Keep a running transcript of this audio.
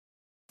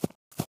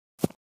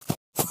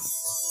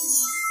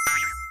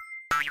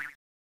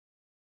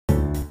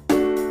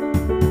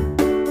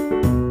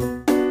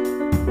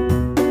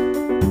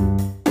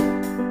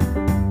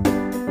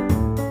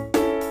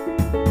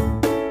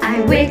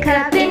wake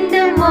up in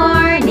the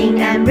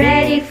morning, I'm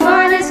ready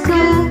for the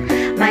school.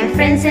 My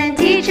friends and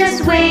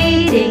teachers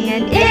waiting,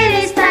 and it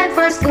is time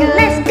for school.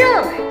 Let's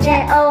go!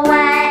 Joyous.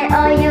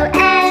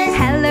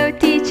 Hello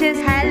teachers,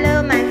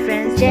 hello my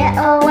friends.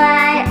 Joyous.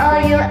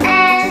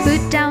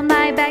 Put down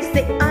my bag,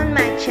 sit on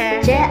my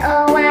chair. Joyous.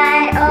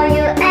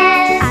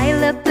 I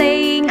love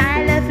playing,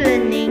 I love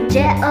learning.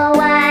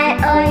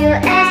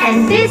 Joyous.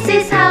 And this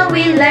is how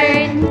we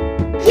learn.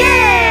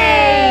 Yay!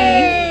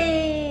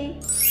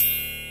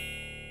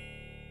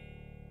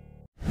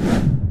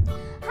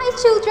 Hi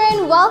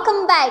children,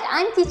 welcome back.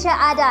 I'm Teacher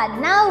Ada.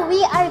 Now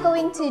we are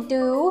going to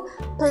do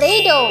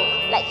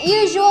Play-Doh. Like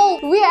usual,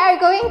 we are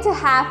going to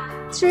have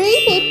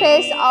 3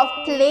 papers of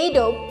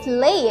Play-Doh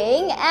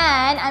playing,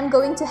 and I'm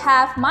going to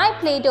have my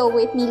Play-Doh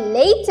with me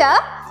later.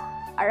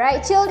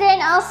 Alright children,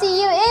 I'll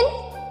see you in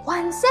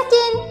 1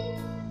 second.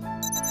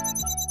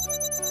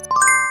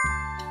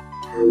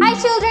 Hi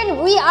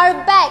children, we are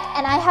back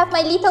and I have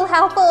my little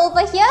helper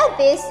over here.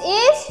 This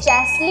is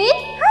Jaslyn.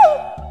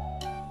 Hi!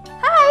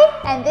 Hi!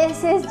 And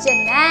this is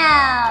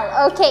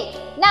Janelle. Okay,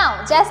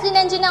 now Jaslyn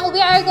and Janelle, we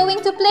are going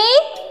to play?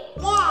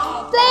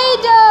 Yes!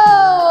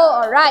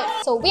 Play-Doh! Alright,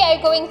 so we are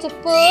going to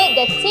put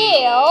the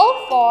tail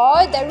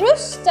for the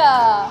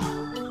rooster.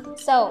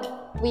 So,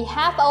 we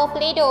have our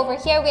Play-Doh over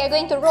here. We are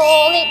going to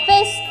roll it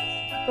first.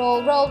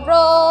 Roll, roll,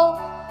 roll.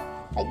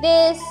 Like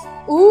this.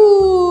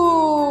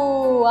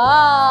 Ooh!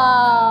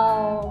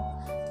 Wow!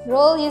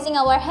 Roll using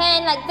our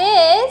hand like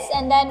this,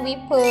 and then we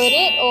put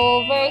it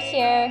over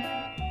here.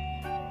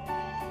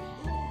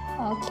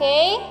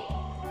 Okay.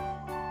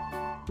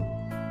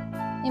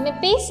 Name a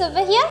piece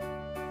over here.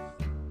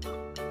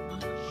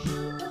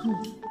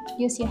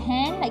 Use your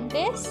hand like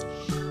this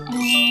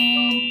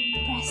and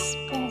press,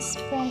 press,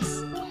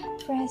 press,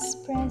 press,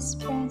 press,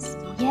 press.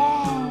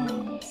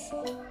 Yes.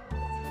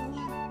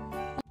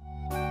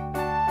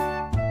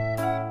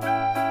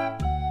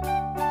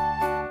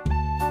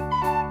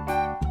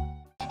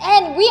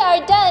 And we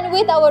are done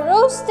with our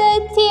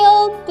roasted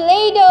tail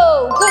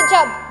Play-Doh. Good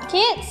job,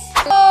 kids.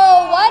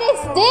 Oh, what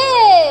is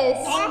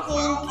this?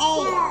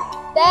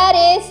 That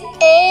is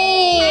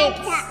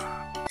eggs.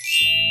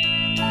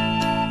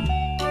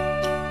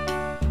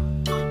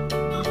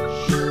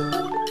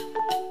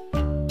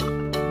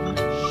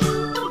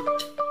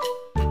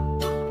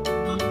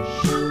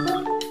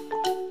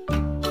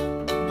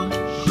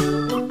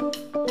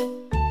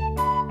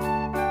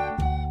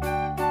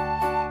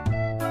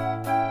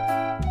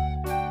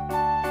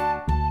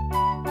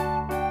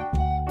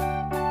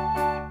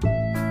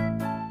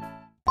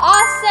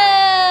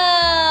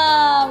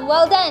 Awesome!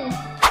 Well done.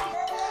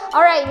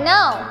 Alright,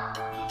 now,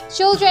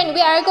 children, we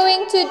are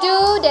going to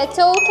do the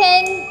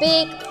token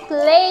big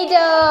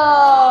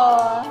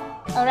Play-Doh.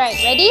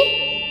 Alright,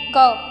 ready?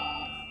 Go.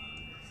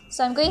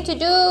 So I'm going to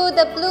do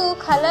the blue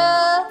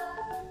color.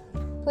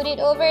 Put it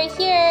over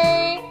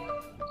here.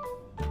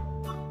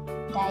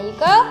 There you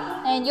go.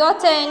 And your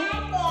turn.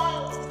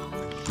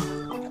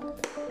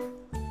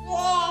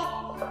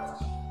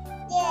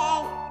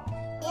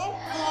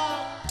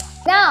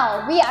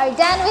 Now, we are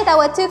done with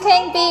our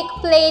toucan big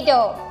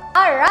Play-Doh.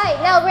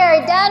 Alright, now we are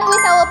done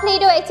with our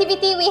Play-Doh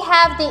activity. We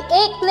have the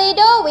egg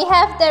Play-Doh, we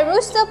have the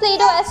rooster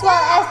Play-Doh, as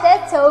well as the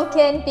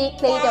token big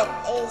Play-Doh.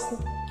 That is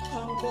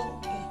penguin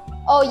egg.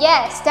 Oh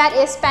yes, that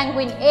is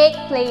penguin egg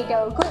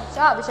Play-Doh. Good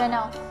job,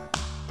 Janelle.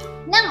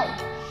 Now,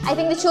 I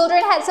think the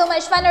children had so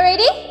much fun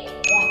already.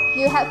 Yeah.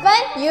 You had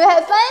fun? You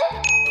had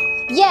fun?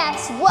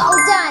 Yes, well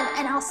done.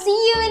 And I'll see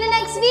you in the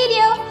next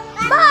video.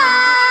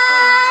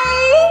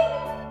 Bye!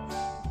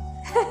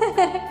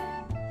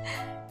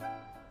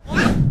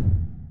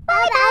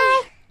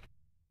 Bye-bye.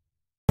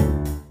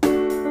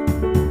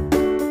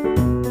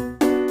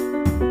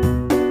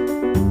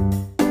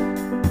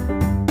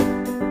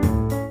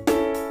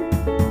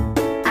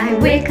 I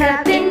wake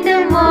up in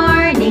the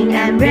morning,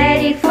 I'm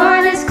ready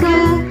for the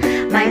school.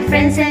 My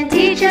friends and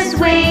teachers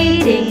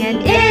waiting,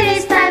 and it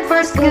is time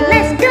for school.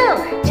 Let's go!